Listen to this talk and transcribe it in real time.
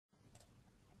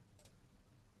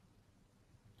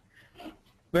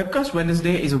Webcast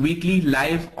Wednesday is a weekly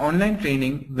live online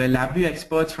training where LabVIEW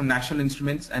experts from National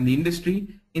Instruments and the industry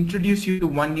introduce you to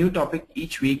one new topic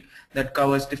each week that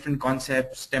covers different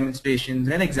concepts, demonstrations,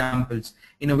 and examples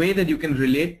in a way that you can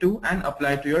relate to and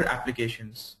apply to your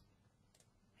applications.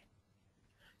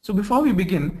 So before we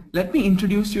begin, let me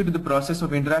introduce you to the process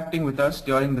of interacting with us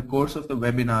during the course of the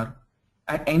webinar.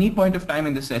 At any point of time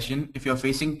in the session, if you're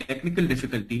facing technical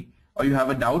difficulty or you have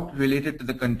a doubt related to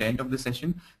the content of the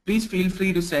session, please feel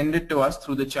free to send it to us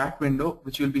through the chat window,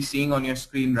 which you'll be seeing on your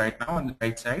screen right now on the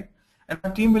right side, and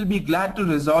our team will be glad to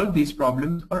resolve these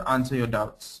problems or answer your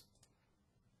doubts.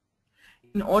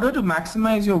 In order to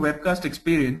maximize your webcast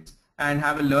experience and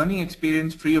have a learning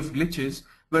experience free of glitches,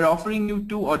 we're offering you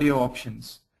two audio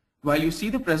options. While you see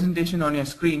the presentation on your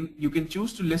screen, you can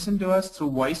choose to listen to us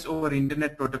through voice over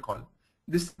internet protocol.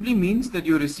 This simply means that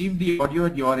you receive the audio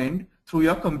at your end through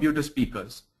your computer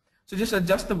speakers. So just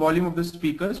adjust the volume of the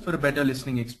speakers for a better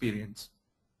listening experience.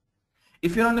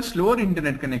 If you're on a slower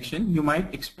internet connection, you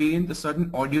might experience a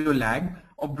certain audio lag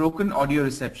or broken audio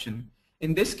reception.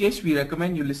 In this case, we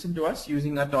recommend you listen to us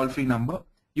using a toll-free number.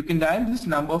 You can dial this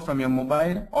number from your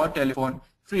mobile or telephone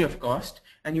free of cost,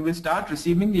 and you will start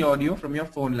receiving the audio from your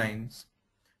phone lines.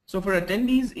 So for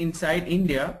attendees inside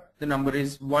India, the number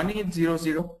is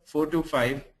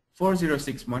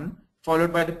 1-800-425-4061,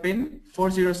 followed by the PIN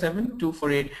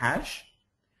 407248 hash.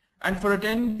 And for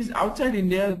attendees outside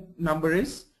India, the number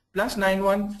is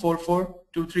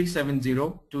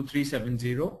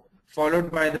 +914423702370,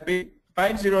 followed by the PIN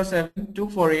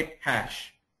 507248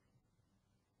 hash.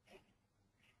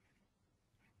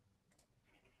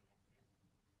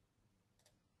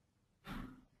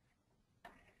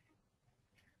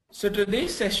 So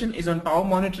today's session is on power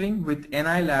monitoring with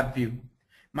NI LabVIEW.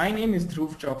 My name is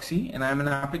Dhruv Choksi and I'm an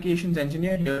applications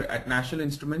engineer here at National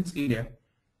Instruments, India.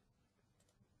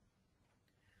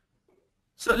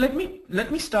 So let me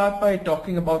start by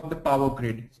talking about the power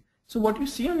grid. So what you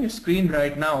see on your screen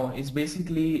right now is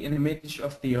basically an image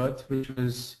of the Earth, which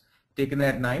was taken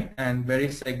at night, and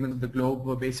various segments of the globe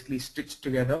were basically stitched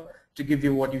together to give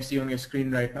you what you see on your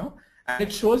screen right now. And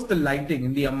it shows the lighting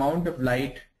and the amount of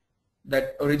light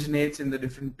that originates in the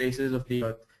different places of the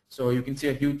Earth. So you can see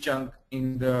a huge chunk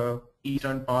in the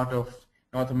eastern part of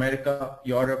North America,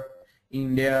 Europe,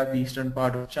 India, the eastern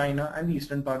part of China, and the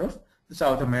eastern part of the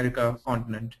South America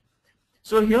continent.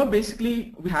 So here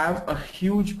basically we have a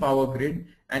huge power grid,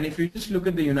 and if you just look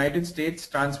at the United States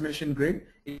transmission grid,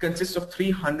 it consists of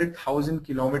 300,000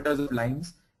 kilometers of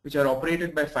lines which are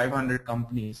operated by 500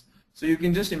 companies. So you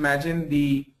can just imagine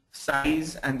the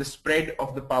size and the spread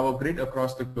of the power grid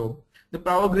across the globe. The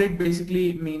power grid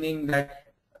basically meaning that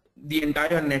the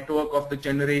entire network of the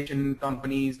generation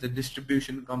companies, the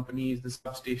distribution companies, the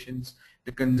substations,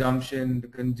 the consumption, the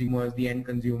consumers, the end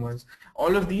consumers,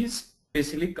 all of these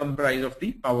basically comprise of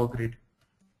the power grid.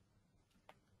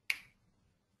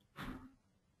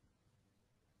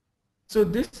 So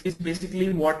this is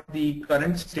basically what the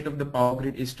current state of the power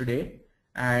grid is today,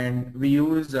 and we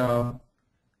use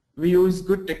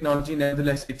good technology.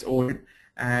 Nevertheless, it's old,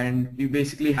 and we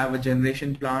basically have a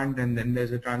generation plant, and then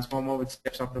there's a transformer which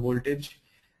steps up the voltage,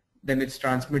 then it's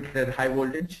transmitted at high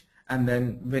voltage, and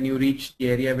then when you reach the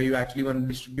area where you actually want to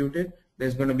distribute it,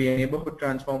 there's going to be a neighborhood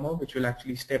transformer which will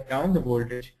actually step down the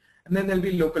voltage, and then there'll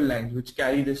be local lines which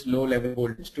carry this low level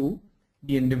voltage to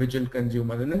the individual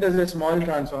consumer. And then there's a small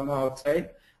transformer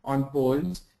outside on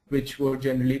poles which will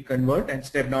generally convert and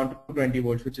step down to 20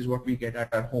 volts, which is what we get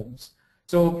at our homes.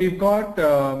 So we've got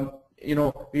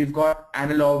we've got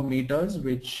analog meters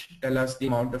which tell us the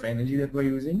amount of energy that we're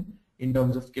using in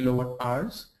terms of kilowatt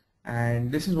hours,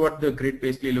 and this is what the grid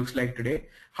basically looks like today.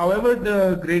 However,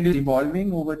 the grid is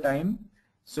evolving over time,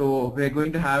 so we're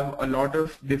going to have a lot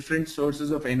of different sources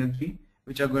of energy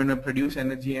which are going to produce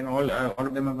energy, and all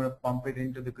of them are going to pump it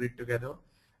into the grid together.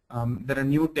 There are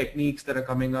new techniques that are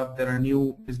coming up, there are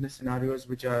new business scenarios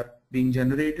which are being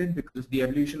generated because of the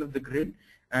evolution of the grid,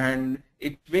 and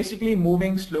it's basically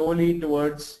moving slowly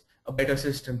towards a better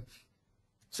system.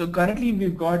 So currently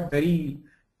we've got very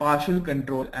partial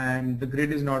control and the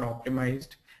grid is not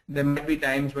optimized. There might be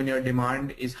times when your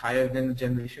demand is higher than the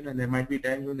generation, and there might be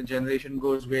times when the generation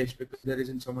goes waste because there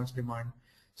isn't so much demand.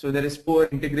 So there is poor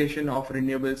integration of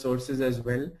renewable sources as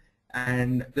well,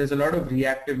 and there's a lot of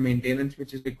reactive maintenance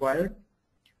which is required.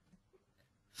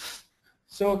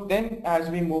 So then as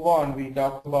we move on, we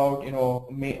talk about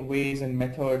ways and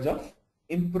methods of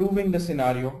improving the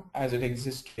scenario as it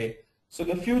exists today. So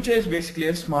the future is basically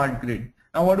a smart grid.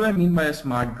 Now what do I mean by a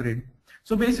smart grid?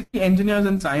 So basically engineers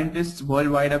and scientists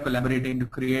worldwide are collaborating to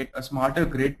create a smarter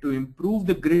grid to improve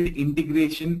the grid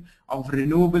integration of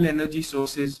renewable energy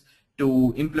sources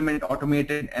to implement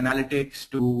automated analytics,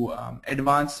 to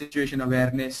advance situation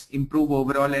awareness, improve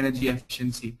overall energy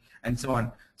efficiency, and so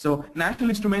on. So National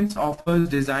Instruments offers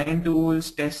design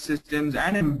tools, test systems,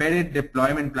 and embedded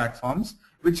deployment platforms,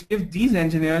 which give these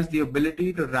engineers the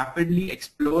ability to rapidly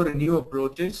explore new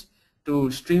approaches,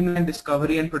 to streamline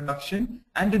discovery and production,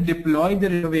 and to deploy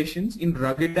their innovations in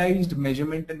ruggedized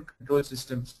measurement and control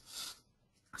systems.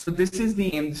 So this is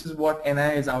the aim. This is what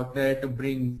NI is out there to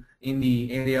bring in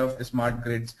the area of the smart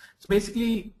grids. So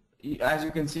basically, as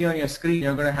you can see on your screen,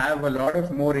 you're going to have a lot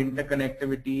of more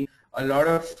interconnectivity, a lot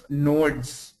of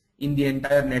nodes in the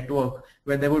entire network,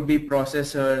 where there would be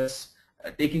processors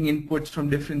taking inputs from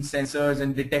different sensors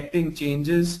and detecting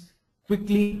changes,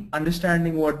 quickly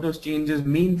understanding what those changes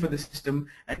mean for the system,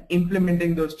 and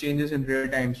implementing those changes in real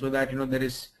time, so that there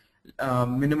is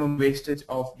minimum wastage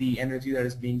of the energy that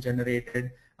is being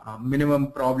generated,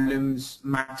 minimum problems,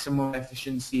 maximum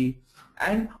efficiency,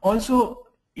 and also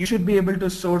you should be able to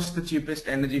source the cheapest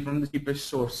energy from the cheapest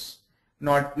source,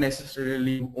 not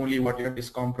necessarily only what your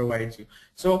DISCOM provides you.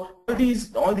 So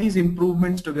all these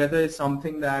improvements together is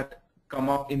something that come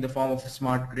up in the form of a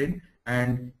smart grid,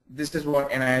 and this is what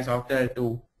NI is out there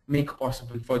to make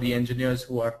possible for the engineers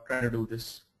who are trying to do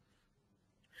this.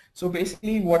 So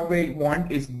basically what we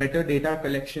want is better data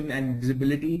collection and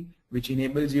visibility, which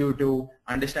enables you to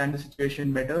understand the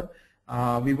situation better.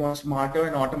 We want smarter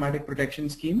and automatic protection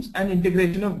schemes, and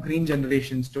integration of green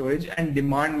generation storage and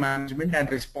demand management and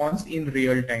response in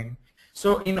real time.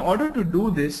 So in order to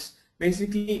do this,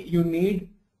 basically you need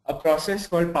a process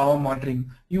called power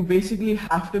monitoring. You basically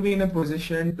have to be in a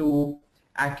position to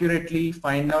accurately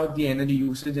find out the energy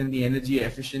usage and the energy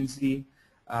efficiency.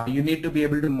 You need to be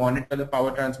able to monitor the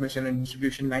power transmission and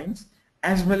distribution lines,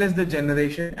 as well as the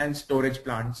generation and storage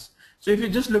plants. So if you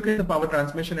just look at the power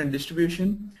transmission and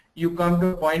distribution, you come to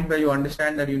a point where you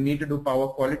understand that you need to do power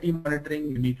quality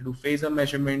monitoring, you need to do phasor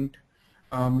measurement.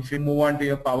 If you move on to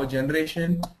your power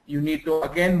generation, you need to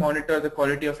again monitor the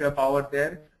quality of your power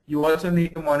there. You also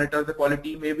need to monitor the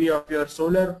quality maybe of your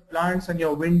solar plants and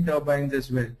your wind turbines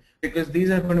as well, because these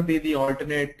are going to be the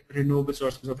alternate renewable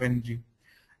sources of energy.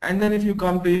 And then if you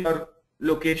come to your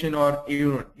location, or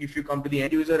if you come to the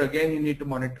end user, again you need to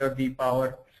monitor the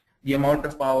power, the amount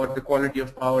of power, the quality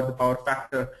of power, the power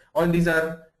factor. All these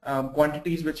are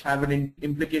quantities which have an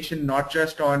implication not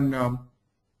just on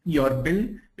your bill,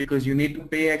 because you need to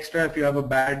pay extra if you have a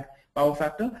bad power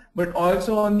factor, but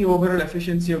also on the overall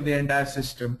efficiency of the entire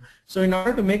system. So in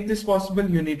order to make this possible,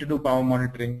 you need to do power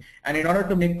monitoring. And in order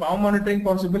to make power monitoring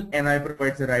possible, NI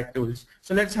provides the right tools.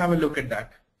 So let's have a look at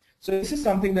that. So this is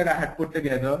something that I had put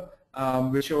together,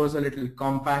 which shows a little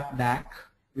Compaq Back,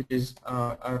 which is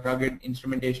a rugged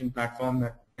instrumentation platform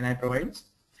that NI provides.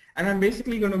 And I'm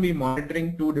basically going to be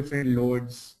monitoring two different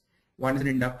loads. One is an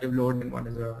inductive load and one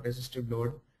is a resistive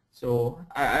load. So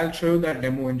I'll show you that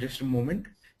demo in just a moment.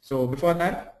 So before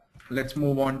that, let's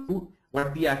move on to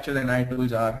what the actual NI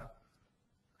tools are.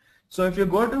 So if you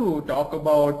go to talk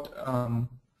about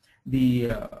the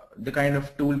kind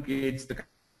of toolkits, the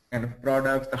kind of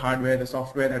products, the hardware, the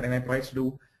software that NI provides to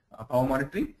do power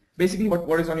monitoring, basically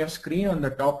what is on your screen on the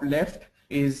top left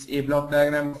is a block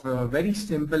diagram of a very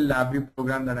simple LabVIEW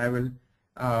program that I will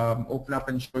open up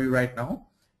and show you right now.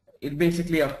 It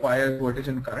basically acquires voltage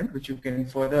and current, which you can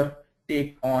further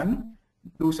take on,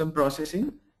 do some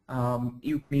processing.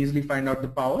 You can easily find out the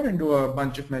power and do a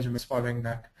bunch of measurements following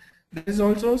that. There is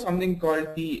also something called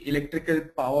the electrical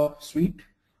power suite,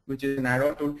 which is an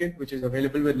add-on toolkit which is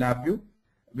available with LabVIEW,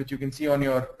 which you can see on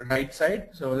your right side.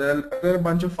 So there are a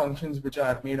bunch of functions which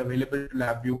are made available to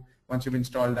LabVIEW once you've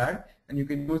installed that, and you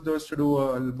can use those to do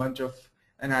a bunch of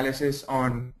analysis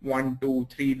on 1, 2,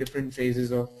 3 different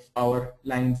phases of power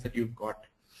lines that you've got.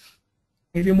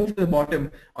 If you move to the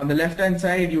bottom, on the left hand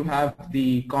side you have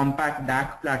the Compaq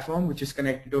Back platform, which is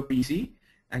connected to a PC,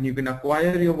 and you can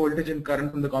acquire your voltage and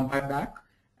current from the Compaq Back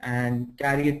and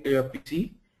carry it to your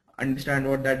PC, understand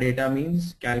what that data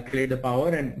means, calculate the power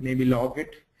and maybe log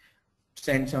it,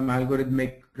 send some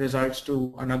algorithmic results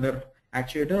to another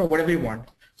actuator or whatever you want.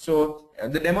 So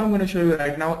the demo I'm going to show you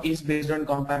right now is based on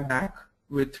Compaq Back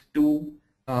with two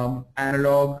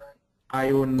analog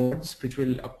I/O nodes which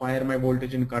will acquire my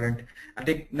voltage and current. I'll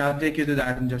take you to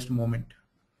that in just a moment.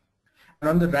 And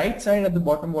on the right side at the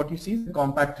bottom, what you see is the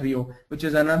Compaq Trio, which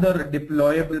is another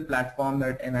deployable platform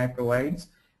that NI provides,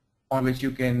 on which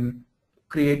you can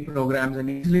create programs and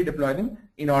easily deploy them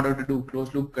in order to do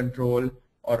closed loop control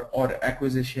or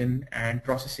acquisition and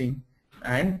processing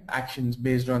and actions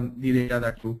based on the data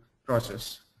that you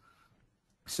process.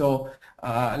 So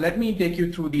let me take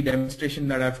you through the demonstration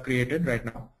that I've created right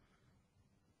now.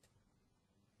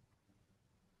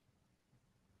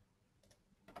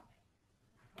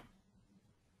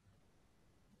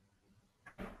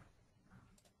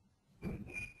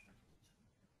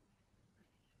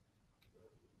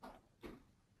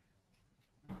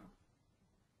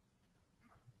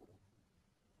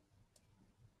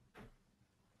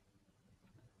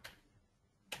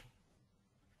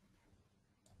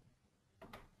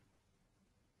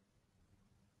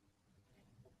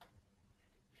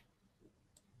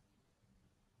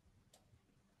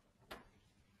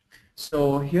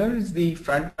 So here is the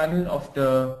front panel of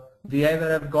the VI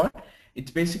that I've got.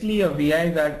 It's basically a VI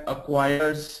that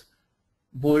acquires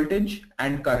voltage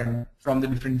and current from the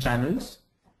different channels,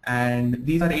 and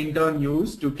these are in turn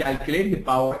used to calculate the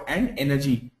power and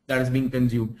energy that is being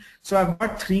consumed. So I've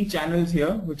got 3 channels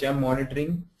here which I'm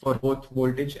monitoring for both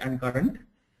voltage and current.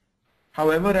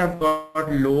 However, I've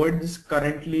got loads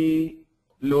currently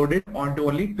loaded onto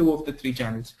only 2 of the 3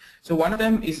 channels. So one of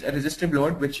them is a resistive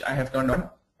load which I have turned on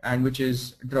and which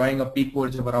is drawing a peak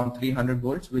voltage of around 300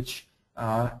 volts, which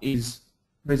is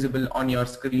visible on your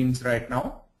screens right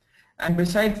now. And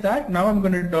besides that, now I'm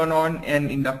going to turn on an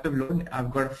inductive load.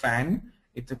 I've got a fan,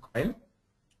 it's a coil.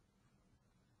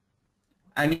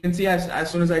 And you can see as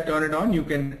soon as I turn it on, you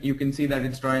can see that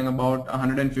it's drawing about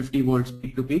 150 volts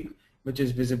peak to peak, which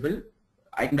is visible.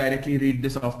 I can directly read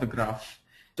this off the graph.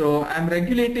 So I'm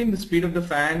regulating the speed of the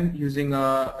fan using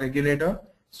a regulator.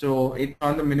 So it's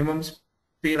on the minimum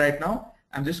speed right now.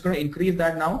 I'm just going to increase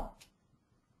that now.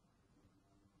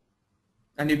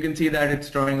 And you can see that it's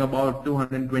drawing about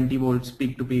 220 volts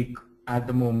peak to peak at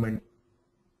the moment.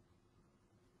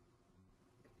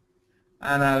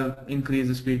 And I'll increase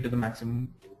the speed to the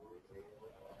maximum.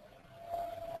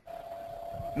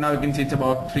 Now you can see it's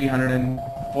about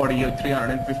 340 or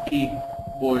 350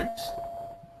 volts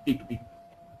peak to peak.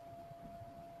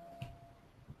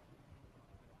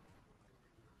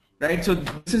 Right, so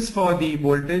this is for the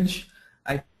voltage.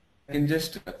 I can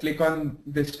just click on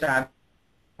this tab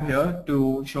here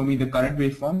to show me the current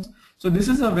waveforms. So this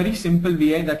is a very simple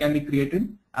VI that can be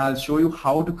created. I'll show you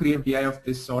how to create VI of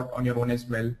this sort on your own as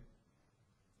well.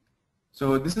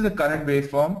 So this is the current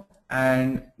waveform,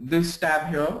 and this tab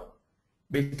here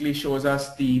basically shows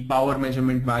us the power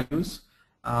measurement values.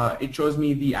 It shows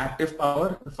me the active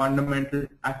power, the fundamental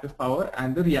active power,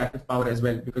 and the reactive power as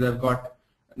well, because I've got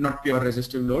not pure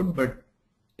resistive load but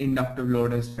inductive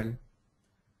load as well.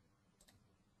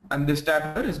 And this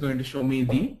tab here is going to show me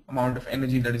the amount of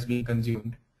energy that is being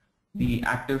consumed. The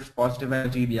active positive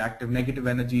energy, the active negative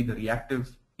energy, the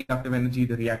reactive inductive energy,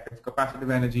 the reactive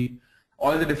capacitive energy.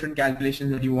 All the different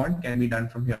calculations that you want can be done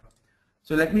from here.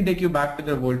 So let me take you back to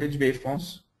the voltage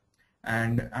waveforms,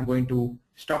 and I'm going to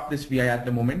stop this VI at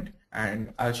the moment,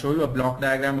 and I'll show you a block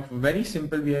diagram of a very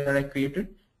simple VI that I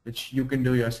created, which you can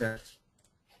do yourself.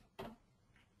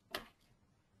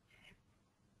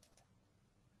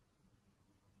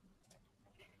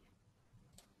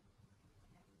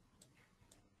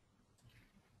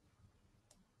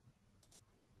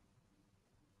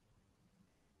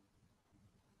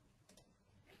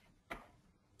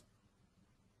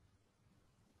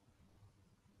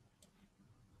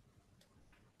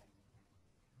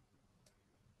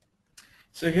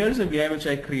 So here's a VI which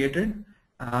I created.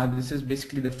 This is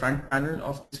basically the front panel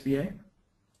of this VI.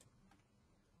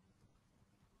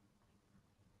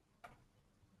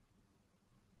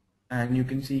 And you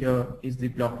can see here is the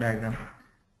block diagram.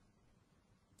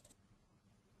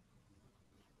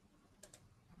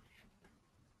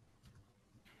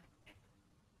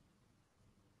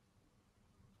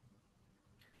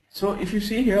 So if you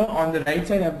see here on the right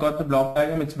side, I've got the block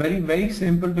diagram. It's very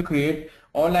simple to create.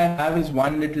 All I have is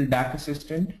one little DAC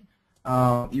assistant.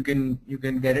 You can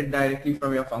get it directly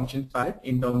from your functions palette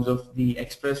in terms of the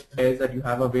express pairs that you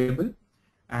have available.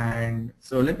 And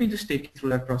so let me just take you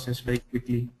through that process very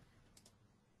quickly.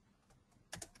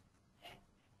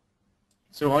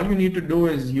 So all you need to do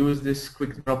is use this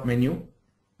quick drop menu,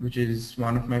 which is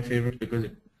one of my favorites because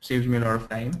it saves me a lot of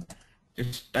time.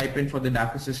 Just type in for the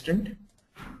DAC assistant.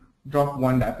 Drop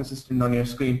one DAC assistant on your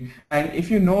screen, and if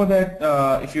you know that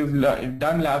if you've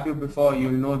done LabVIEW before,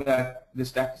 you'll know that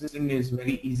this DAC assistant is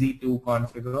very easy to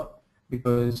configure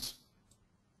because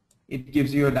it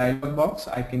gives you a dialog box.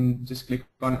 I can just click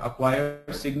on acquire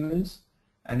signals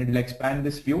and it will expand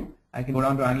this view. I can go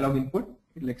down to analog input,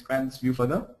 it will expand this view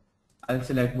further. I'll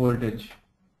select voltage,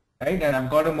 right, and I've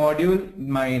got a module,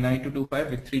 my 9225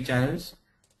 with 3 channels,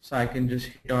 so I can just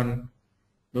hit on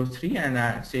those 3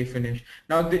 and say finish.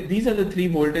 Now these are the 3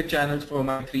 voltage channels for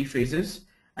my 3 phases.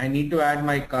 I need to add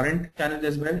my current channels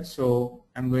as well, so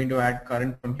I'm going to add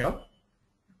current from here.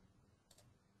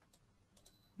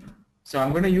 So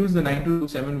I'm going to use the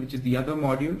 9227, which is the other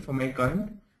module for my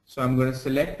current. So I'm going to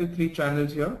select the 3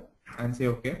 channels here and say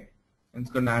OK, and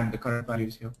it's going to add the current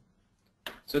values here.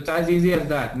 So it's as easy as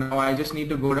that. Now I just need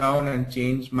to go down and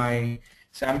change my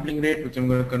sampling rate, which I'm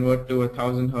going to convert to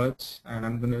 1000 Hertz, and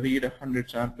I'm going to read 100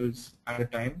 samples at a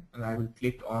time, and I will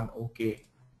click on OK.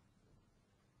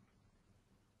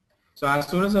 So as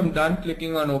soon as I'm done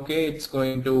clicking on OK, it's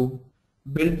going to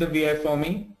build the VI for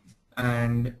me,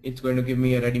 and it's going to give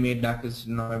me a ready-made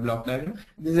acquisition of my block diagram.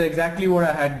 This is exactly what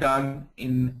I had done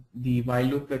in the while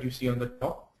loop that you see on the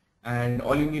top. And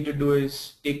all you need to do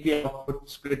is take the output,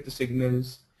 split the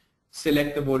signals,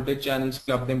 select the voltage channels,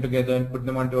 club them together and put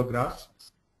them onto a graph.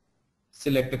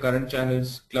 Select the current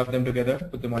channels, club them together,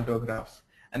 put them onto a graph.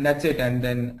 And that's it. And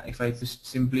then if I just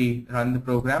simply run the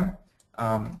program,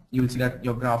 you'll see that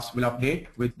your graphs will update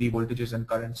with the voltages and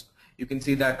currents. You can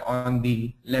see that on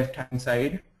the left-hand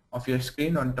side of your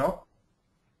screen on top.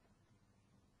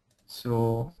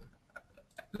 So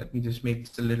let me just make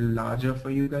this a little larger for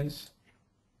you guys.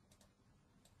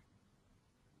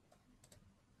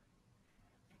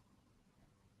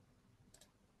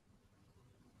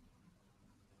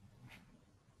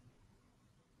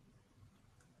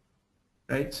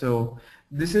 Right, so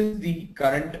this is the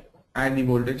current and the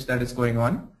voltage that is going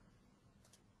on.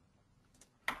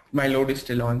 My load is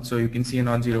still on, so you can see a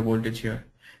non-zero voltage here.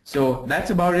 So that's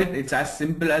about it. It's as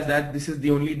simple as that. This is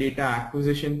the only data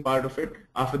acquisition part of it.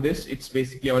 After this, it's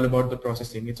basically all about the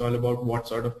processing. It's all about what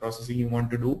sort of processing you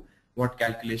want to do, what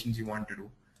calculations you want to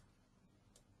do.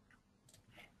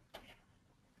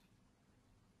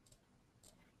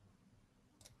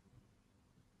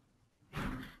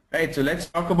 Right, so let's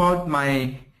talk about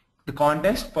the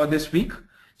contest for this week.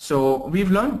 So we've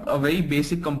learned a very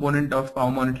basic component of power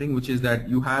monitoring, which is that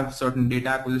you have certain data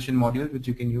acquisition modules which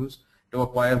you can use to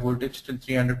acquire voltage till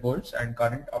 300 volts and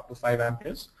current up to 5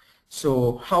 amperes.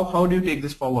 So how do you take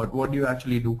this forward? What do you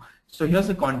actually do? So here's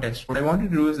the contest. What I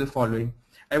wanted to do is the following.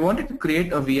 I wanted to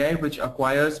create a VI which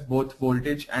acquires both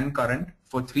voltage and current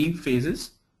for 3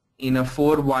 phases in a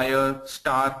 4-wire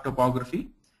star topography.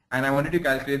 And I wanted to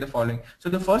calculate the following. So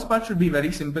the first part should be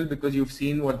very simple because you've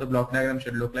seen what the block diagram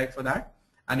should look like for that.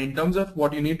 And in terms of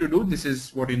what you need to do, this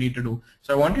is what you need to do.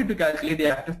 So I wanted to calculate the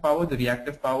active power, the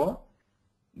reactive power.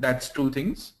 That's 2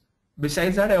 things.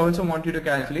 Besides that, I also want you to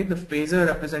calculate the phasor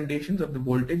representations of the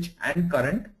voltage and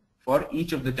current for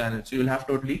each of the channels. So you'll have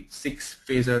totally 6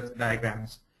 phasor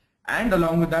diagrams. And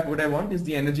along with that, what I want is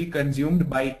the energy consumed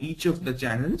by each of the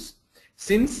channels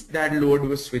since that load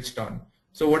was switched on.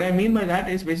 So what I mean by that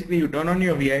is basically you turn on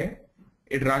your VI,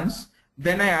 it runs,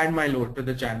 then I add my load to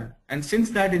the channel. And since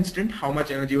that instant, how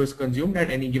much energy was consumed at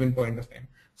any given point of time.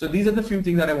 So these are the few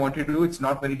things that I want you to do. It's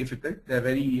not very difficult. They're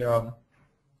very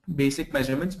basic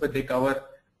measurements, but they cover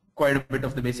quite a bit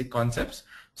of the basic concepts.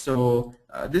 So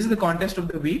this is the contest of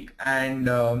the week, and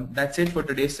that's it for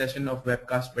today's session of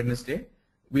Webcast Wednesday.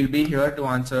 We'll be here to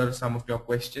answer some of your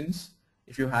questions.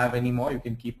 If you have any more, you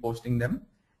can keep posting them.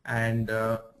 And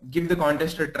give the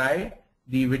contest a try.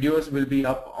 The videos will be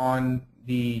up on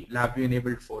the LabVIEW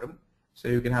enabled forum, so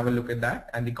you can have a look at that,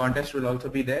 and the contest will also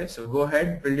be there. So go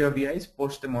ahead, build your VIs,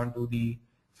 post them onto the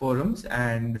forums,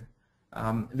 and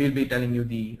we'll be telling you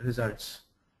the results.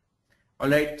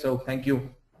 Alright, so thank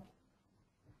you.